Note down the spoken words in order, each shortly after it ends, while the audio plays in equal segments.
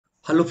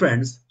Hello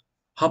friends,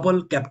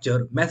 Hubble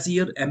captured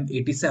Messier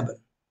M87.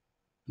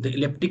 The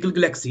elliptical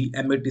galaxy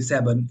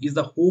M87 is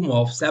the home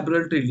of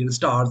several trillion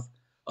stars,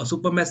 a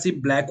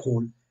supermassive black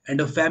hole,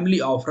 and a family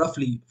of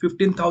roughly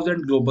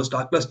 15,000 global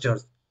star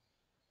clusters.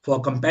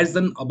 For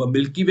comparison, our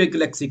Milky Way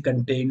galaxy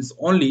contains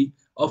only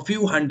a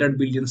few hundred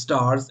billion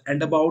stars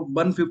and about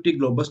 150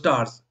 global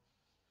stars.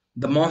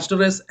 The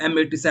monstrous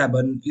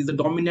M87 is the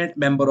dominant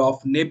member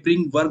of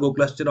neighboring Virgo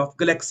cluster of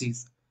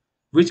galaxies,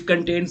 which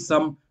contains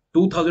some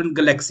 2,000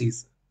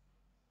 galaxies.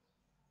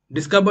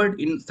 Discovered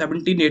in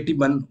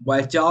 1781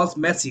 by Charles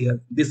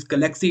Messier, this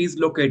galaxy is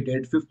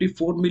located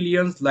 54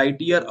 million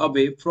light-years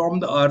away from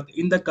the Earth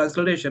in the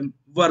constellation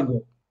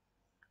Virgo.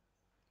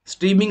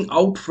 Streaming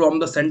out from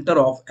the center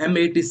of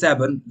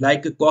M87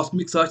 like a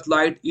cosmic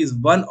searchlight is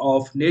one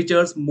of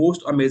nature's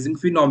most amazing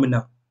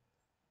phenomena.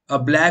 A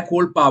black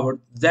hole-powered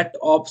jet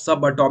of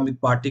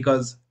subatomic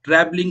particles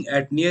traveling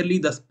at nearly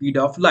the speed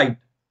of light.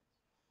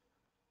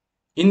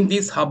 In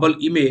this Hubble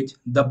image,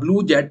 the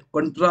blue jet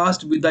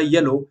contrasts with the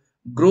yellow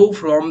glow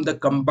from the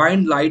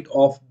combined light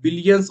of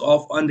billions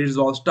of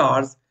unresolved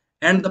stars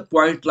and the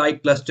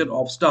point-like cluster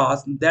of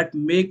stars that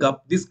make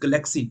up this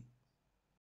galaxy.